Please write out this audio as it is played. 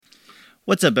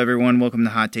What's up, everyone? Welcome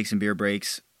to Hot Takes and Beer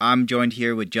Breaks. I'm joined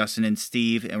here with Justin and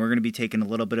Steve, and we're going to be taking a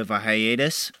little bit of a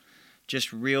hiatus.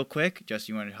 Just real quick.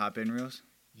 Justin, you want to hop in reels?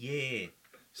 Yeah.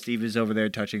 Steve is over there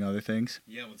touching other things.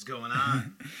 Yeah, what's going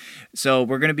on? So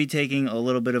we're going to be taking a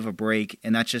little bit of a break,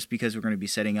 and that's just because we're going to be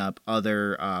setting up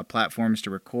other platforms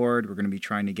to record. We're going to be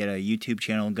trying to get a YouTube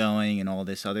channel going and all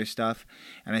this other stuff.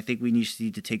 And I think we need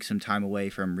to take some time away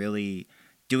from really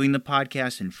doing the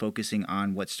podcast and focusing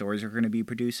on what stories we're going to be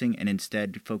producing, and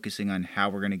instead focusing on how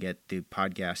we're going to get the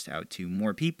podcast out to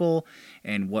more people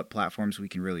and what platforms we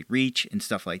can really reach and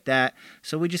stuff like that.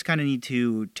 So we just kind of need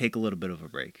to take a little bit of a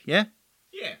break. Yeah?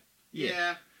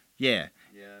 Yeah.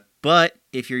 But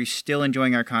if you're still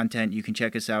enjoying our content, you can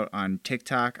check us out on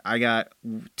TikTok. I got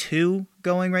 2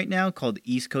 going right now called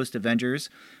East Coast Avengers,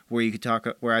 where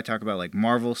I talk about like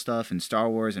Marvel stuff and Star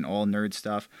Wars and all nerd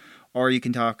stuff. Or you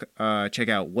can check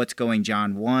out What's Going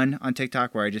John 1 on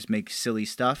TikTok, where I just make silly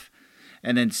stuff.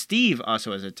 And then Steve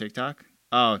also has a TikTok.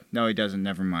 Oh, no, he doesn't.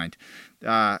 Never mind.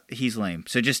 He's lame.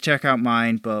 So just check out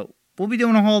mine. But we'll be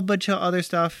doing a whole bunch of other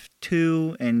stuff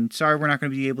too. And sorry we're not going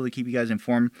to be able to keep you guys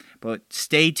informed. But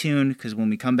stay tuned, because when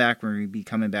we come back, we're going to be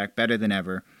coming back better than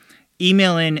ever.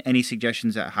 Email in any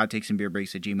suggestions at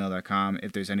hottakesandbeerbreaks@gmail.com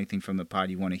if there's anything from the pod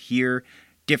you want to hear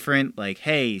different. Like,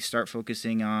 hey, start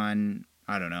focusing on,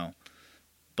 I don't know,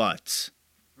 butts.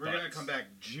 We're going to come back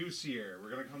juicier. We're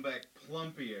going to come back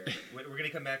plumpier. We're going to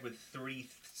come back with 3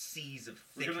 C's of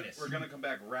thickness. We're going to come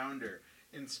back rounder.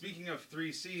 And speaking of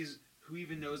 3 C's, who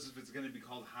even knows if it's going to be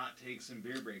called Hot Takes and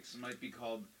Beer Breaks? It might be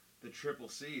called the Triple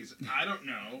C's. I don't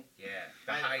know. Yeah,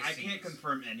 the high I C's. can't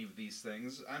confirm any of these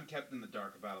things. I'm kept in the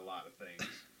dark about a lot of things.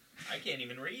 I can't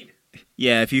even read.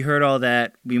 Yeah, if you heard all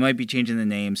that, we might be changing the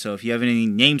name. So if you have any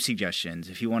name suggestions,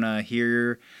 if you want to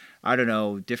hear, I don't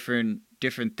know, different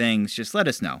things, just let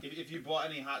us know. If you bought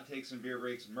any Hot Takes and Beer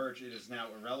Breaks merch, it is now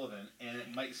irrelevant, and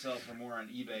it might sell for more on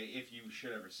eBay if you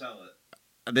should ever sell it.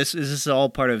 This is all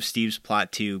part of Steve's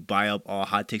plot to buy up all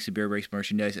Hot Takes and Beer Breaks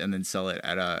merchandise and then sell it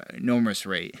at an enormous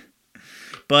rate.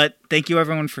 But thank you,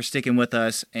 everyone, for sticking with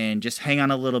us, and just hang on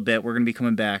a little bit. We're going to be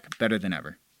coming back better than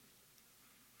ever.